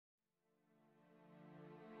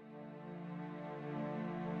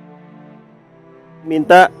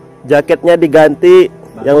Minta jaketnya diganti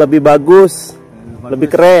yang lebih bagus,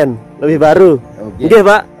 lebih keren, lebih baru. Oke,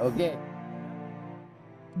 Pak. Oke.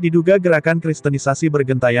 Diduga Gerakan Kristenisasi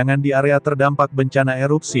Bergentayangan di area terdampak bencana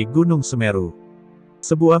erupsi Gunung Semeru.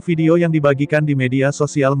 Sebuah video yang dibagikan di media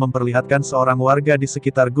sosial memperlihatkan seorang warga di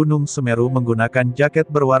sekitar Gunung Semeru menggunakan jaket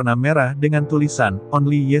berwarna merah dengan tulisan,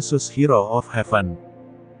 "Only Jesus Hero of Heaven".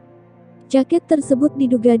 Jaket tersebut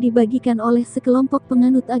diduga dibagikan oleh sekelompok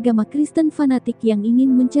penganut agama Kristen fanatik yang ingin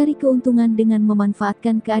mencari keuntungan dengan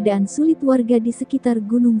memanfaatkan keadaan sulit warga di sekitar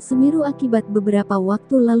Gunung Semeru akibat beberapa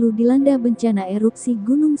waktu lalu dilanda bencana erupsi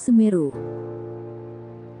Gunung Semeru.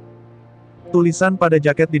 Tulisan pada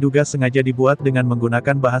jaket diduga sengaja dibuat dengan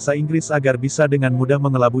menggunakan bahasa Inggris agar bisa dengan mudah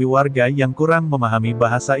mengelabui warga yang kurang memahami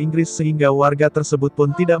bahasa Inggris sehingga warga tersebut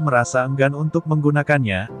pun tidak merasa enggan untuk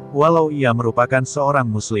menggunakannya, walau ia merupakan seorang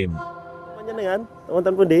Muslim. Dengan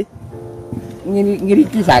teman-teman pun di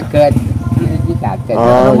ngiriki Jaket.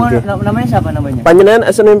 Namanya siapa namanya? Panjenengan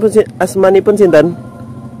asmanipun sinten?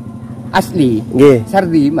 Asli. Nggih.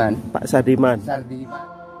 Sardiman. Pak Sardiman.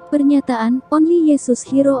 Pernyataan "Only Jesus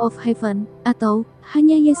Hero of Heaven" atau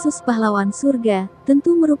 "Hanya Yesus Pahlawan Surga"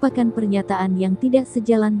 tentu merupakan pernyataan yang tidak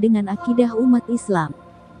sejalan dengan akidah umat Islam.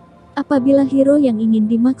 Apabila hero yang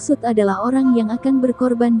ingin dimaksud adalah orang yang akan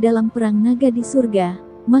berkorban dalam perang naga di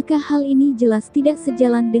surga, maka hal ini jelas tidak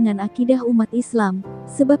sejalan dengan akidah umat Islam,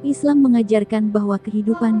 sebab Islam mengajarkan bahwa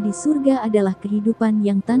kehidupan di surga adalah kehidupan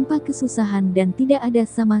yang tanpa kesusahan dan tidak ada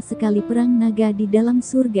sama sekali perang naga di dalam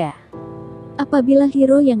surga. Apabila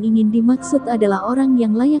hero yang ingin dimaksud adalah orang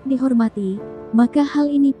yang layak dihormati, maka hal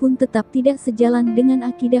ini pun tetap tidak sejalan dengan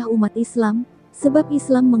akidah umat Islam, sebab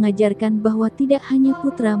Islam mengajarkan bahwa tidak hanya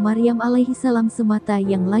putra Maryam alaihissalam semata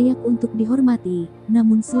yang layak untuk dihormati,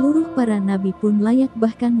 namun seluruh para nabi pun layak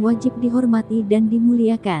bahkan wajib dihormati dan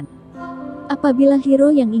dimuliakan. Apabila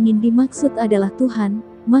hero yang ingin dimaksud adalah Tuhan,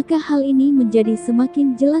 maka hal ini menjadi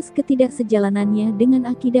semakin jelas ketidaksejalanannya dengan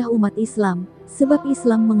akidah umat Islam, sebab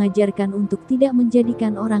Islam mengajarkan untuk tidak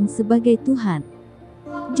menjadikan orang sebagai Tuhan.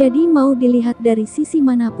 Jadi mau dilihat dari sisi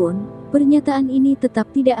manapun, pernyataan ini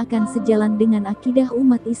tetap tidak akan sejalan dengan akidah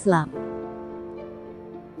umat Islam.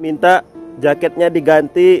 Minta jaketnya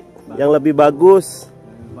diganti yang lebih bagus,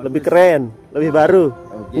 lebih keren, lebih baru.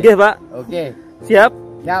 Oke, Pak. Oke. Siap?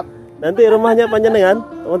 Siap. Nanti rumahnya panjenengan,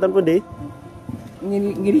 teman-teman pun di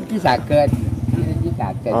ngiriki Jaket.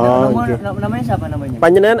 Namanya siapa namanya?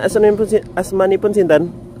 Panjenengan asmanipun sinten?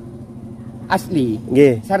 Asli.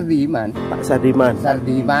 Nggih. Sardiman. Pak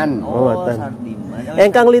Sardiman. Oh, Sardiman.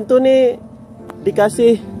 Engkang lintu nih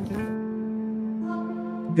dikasih.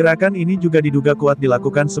 Gerakan ini juga diduga kuat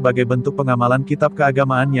dilakukan sebagai bentuk pengamalan kitab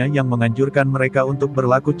keagamaannya yang menganjurkan mereka untuk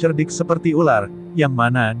berlaku cerdik seperti ular, yang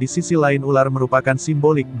mana di sisi lain ular merupakan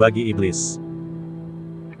simbolik bagi iblis.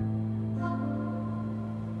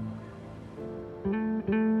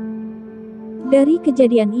 Dari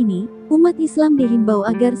kejadian ini, umat Islam dihimbau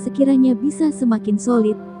agar sekiranya bisa semakin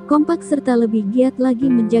solid, kompak serta lebih giat lagi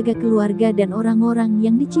menjaga keluarga dan orang-orang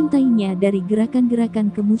yang dicintainya dari gerakan-gerakan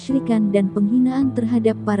kemusyrikan dan penghinaan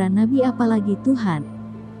terhadap para nabi apalagi Tuhan.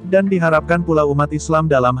 Dan diharapkan pula umat Islam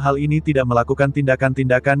dalam hal ini tidak melakukan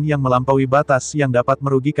tindakan-tindakan yang melampaui batas yang dapat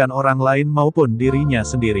merugikan orang lain maupun dirinya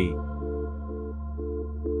sendiri.